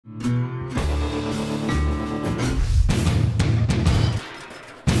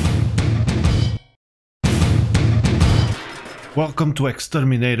Welcome to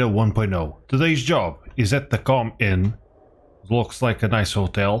Exterminator 1.0. Today's job is at the Com Inn. Looks like a nice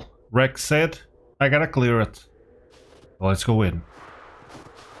hotel. Rex said, I gotta clear it. Well, let's go in.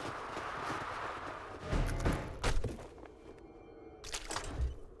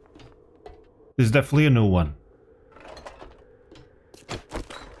 This is definitely a new one.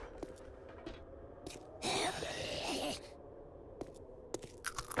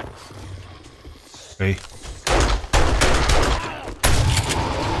 Okay.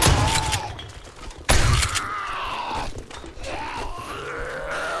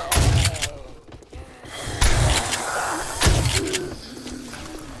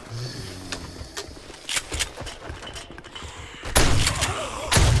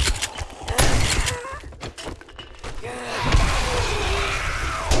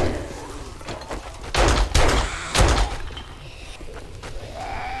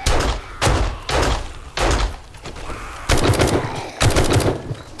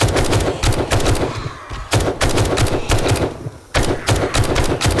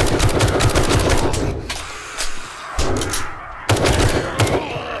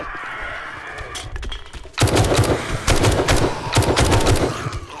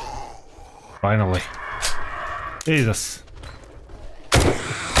 Finally. Jesus.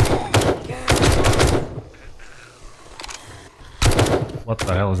 What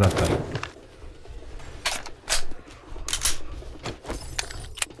the hell is that thing?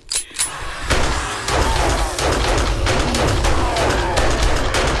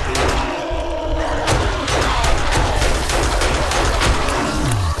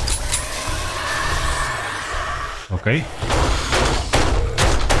 Okay.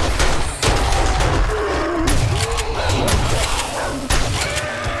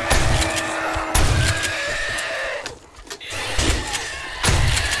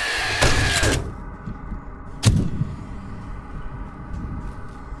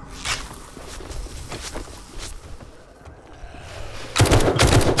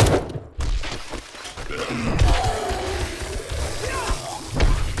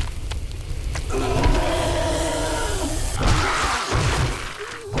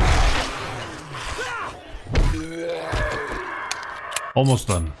 Almost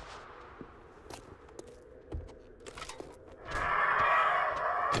done.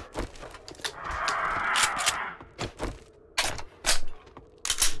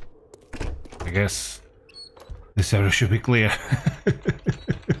 I guess this area should be clear.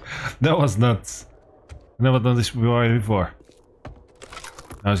 That was nuts. Never done this before.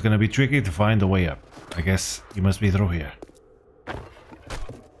 Now it's gonna be tricky to find the way up. I guess you must be through here.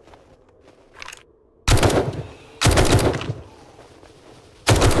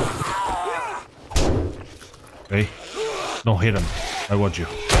 Okay, don't hit him. I want you.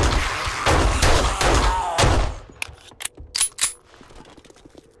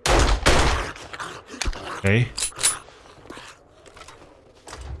 Okay.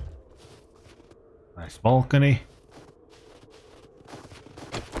 Nice balcony.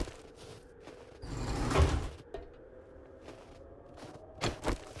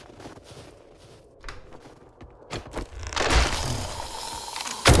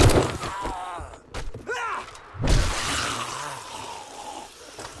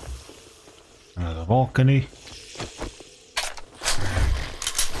 Another balcony.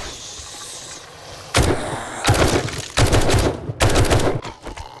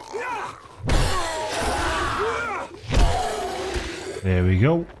 There we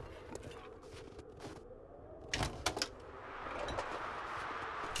go.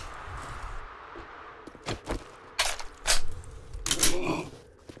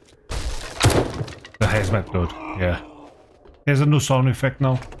 The hazmat load, yeah. There's a new sound effect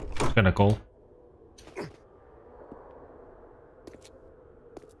now. It's kinda cool.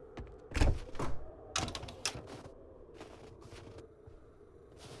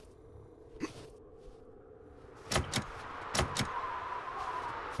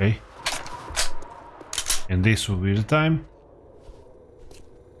 Okay. And this will be the time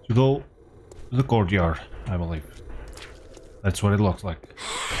to go to the courtyard, I believe. That's what it looks like.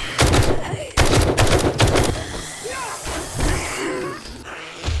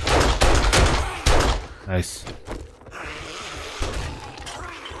 Nice.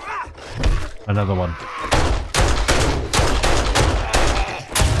 Another one.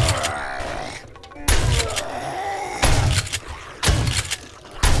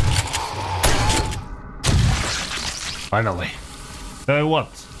 Finally. Tell you what,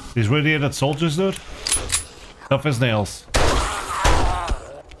 these radiated soldiers, dude, tough as nails.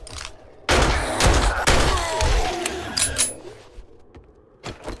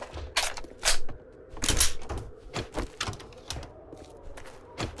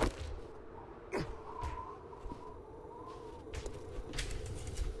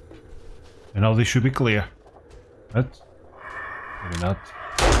 And now this should be clear. What? Maybe not.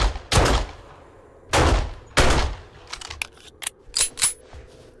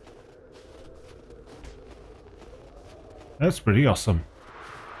 That's pretty awesome.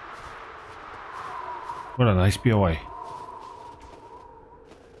 What a nice POI.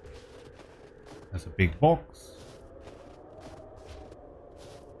 That's a big box.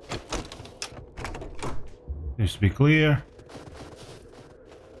 Seems to be clear.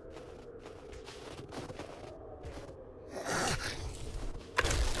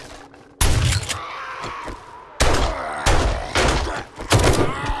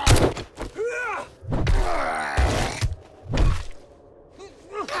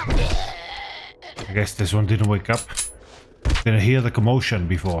 I guess this one didn't wake up. Didn't hear the commotion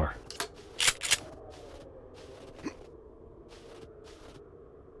before.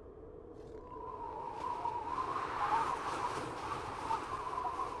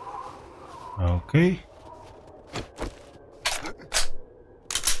 Okay.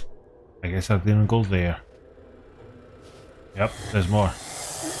 I guess I didn't go there. Yep, there's more.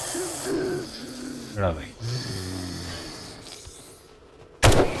 Where are they?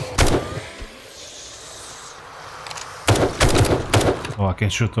 Oh, I can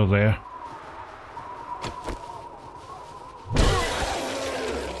shoot through there.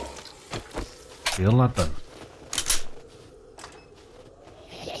 Still not done.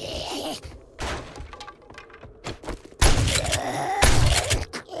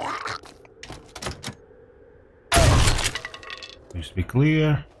 Seems to be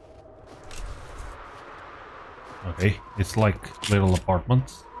clear. Okay, it's like little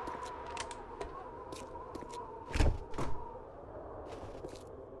apartments.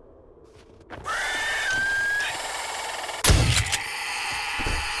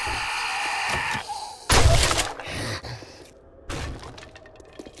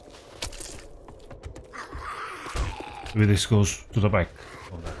 Maybe this goes to the back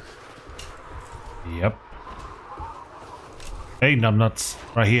of that. Yep. Hey, numbnuts,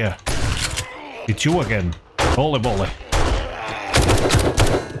 right here. It's you again. Holy moly.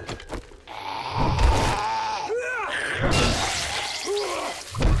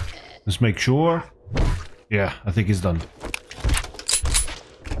 Let's make sure. Yeah, I think he's done.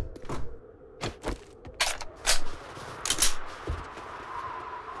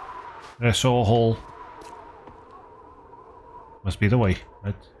 I saw a hole. Must be the way,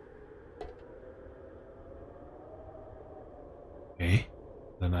 right? Okay,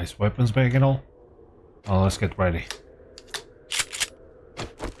 the nice weapons bag and all. Oh, let's get ready.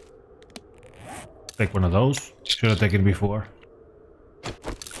 Take one of those. Should have taken before.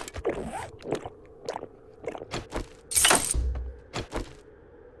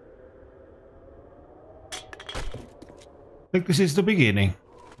 I think this is the beginning.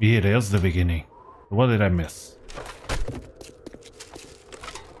 Yeah, it is the beginning. What did I miss?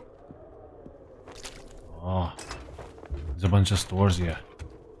 Oh, there's a bunch of stores here.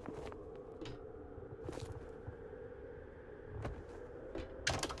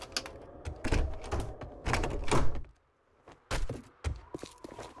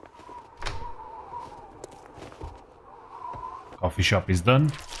 Coffee shop is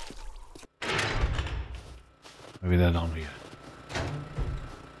done. Maybe they're down here.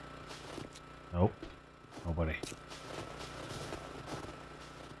 Nope. Nobody.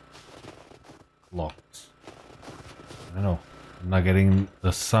 Locked. I don't know. I'm not getting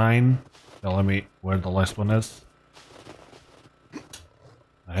the sign telling me where the last one is.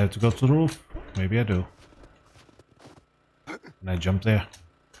 I have to go to the roof. Maybe I do. Can I jump there?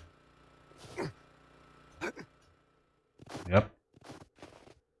 Yep.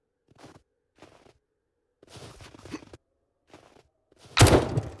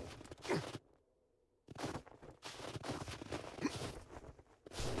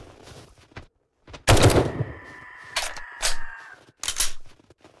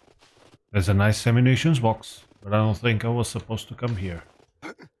 There's a nice ammunition box, but I don't think I was supposed to come here.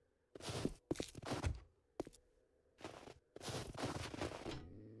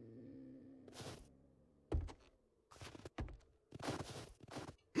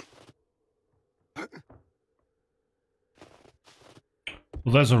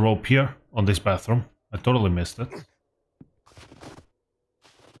 Well, there's a rope here on this bathroom. I totally missed it.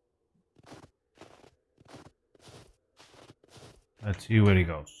 Let's see where he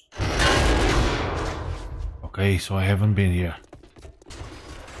goes. Okay, so I haven't been here.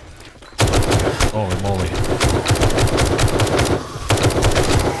 Holy moly.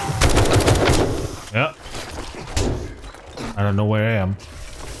 Yeah. I don't know where I am.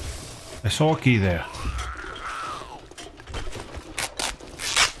 I saw a key there.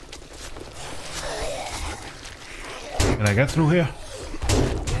 Can I get through here?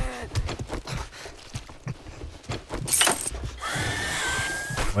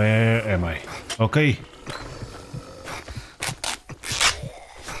 Where am I? Okay.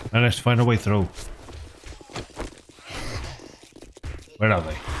 And let's find a way through. Where are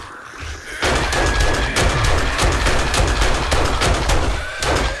they?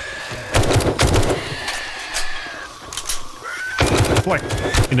 Like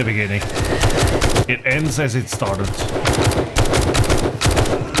in the beginning. It ends as it started.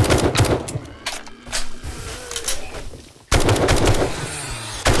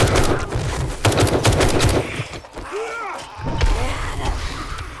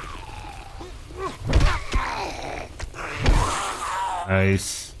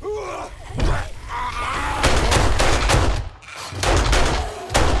 Nice.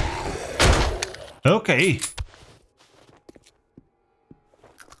 Okay.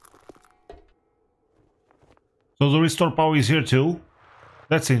 So the restore power is here too.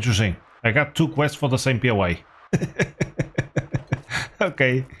 That's interesting. I got 2 quests for the same POI.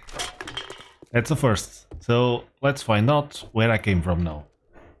 Okay. That's the first. So let's find out where I came from now.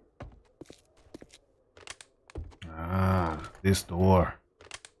 Ah, this door.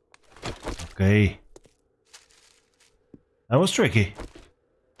 Okay. That was tricky.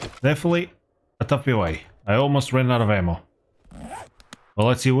 Definitely a tough POI. I almost ran out of ammo. Well,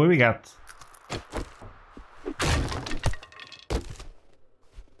 let's see what we got.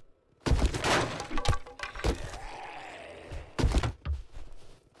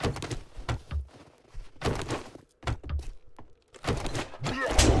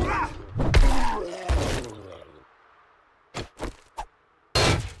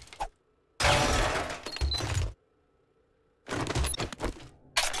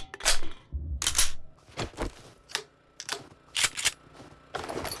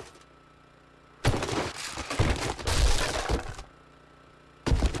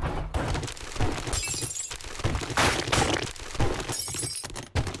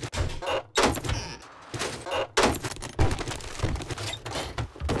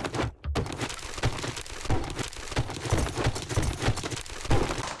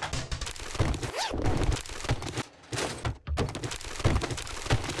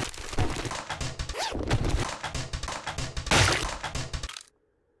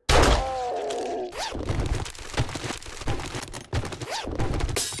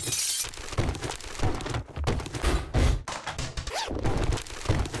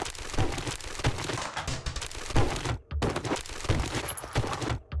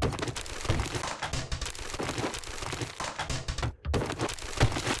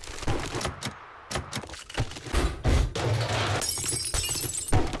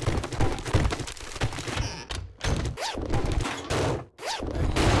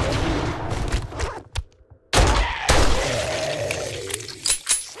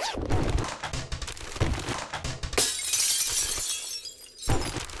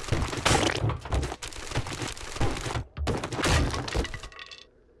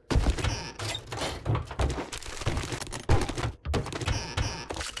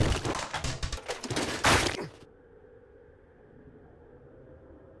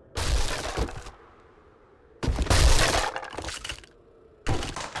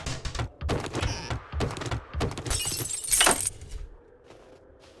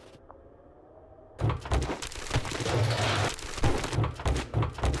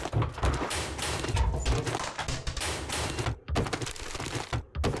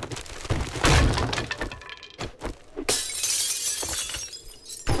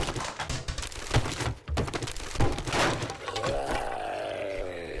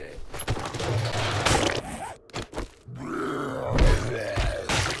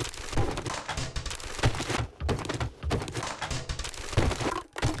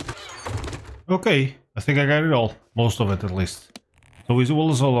 Okay, I think I got it all. Most of it at least. So it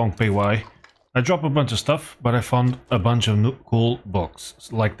was a long PY. I dropped a bunch of stuff, but I found a bunch of cool books.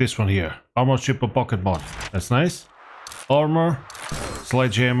 Like this one here. Armor Chipper Pocket Mod. That's nice. Armor,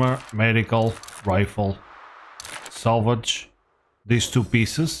 Sledgehammer, Medical, Rifle, Salvage. These 2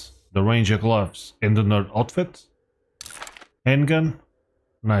 pieces. The Ranger Gloves and the Nerd Outfit. Handgun.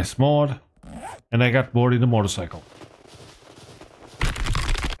 Nice mod. And I got bored in the motorcycle.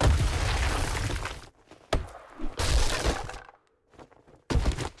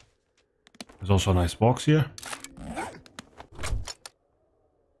 There's also a nice box here.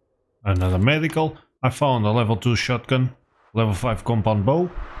 Another medical. I found a level 2 shotgun, level 5 compound bow,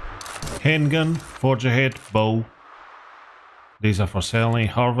 handgun, forge ahead, bow. These are for selling,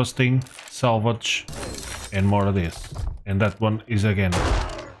 harvesting, salvage, and more of this. And that one is again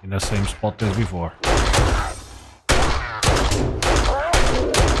in the same spot as before.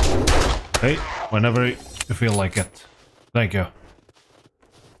 Hey, whenever you feel like it. Thank you.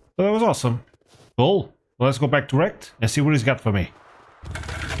 So that was awesome. Cool. Well, let's go back to Rect and see what he's got for me.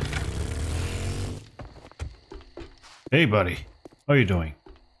 Hey, buddy. How are you doing?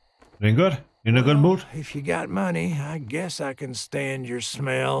 Doing good? You in a good mood? If you got money, I guess I can stand your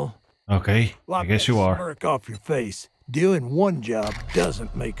smell. Okay, I guess you are. Smirk off your face. Doing one job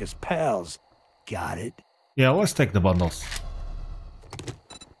doesn't make us pals. Got it? Yeah, let's take the bundles.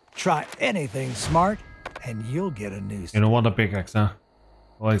 Try anything smart, and you'll get a new. You don't want a pickaxe, huh?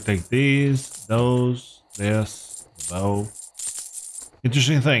 Well, I take these, those, this, the bow.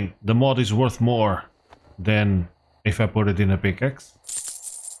 Interesting thing, the mod is worth more than if I put it in a pickaxe.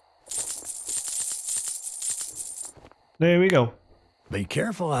 There we go. Be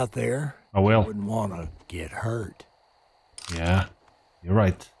careful out there. I will. Wouldn't want to get hurt. Yeah, you're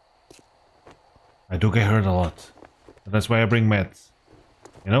right. I do get hurt a lot. And that's why I bring meds.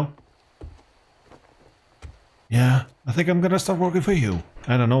 You know? Yeah, I think I'm gonna start working for you.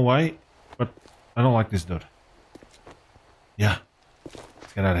 I don't know why, but I don't like this dude. Yeah,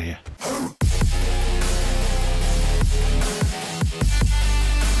 let's get out of here.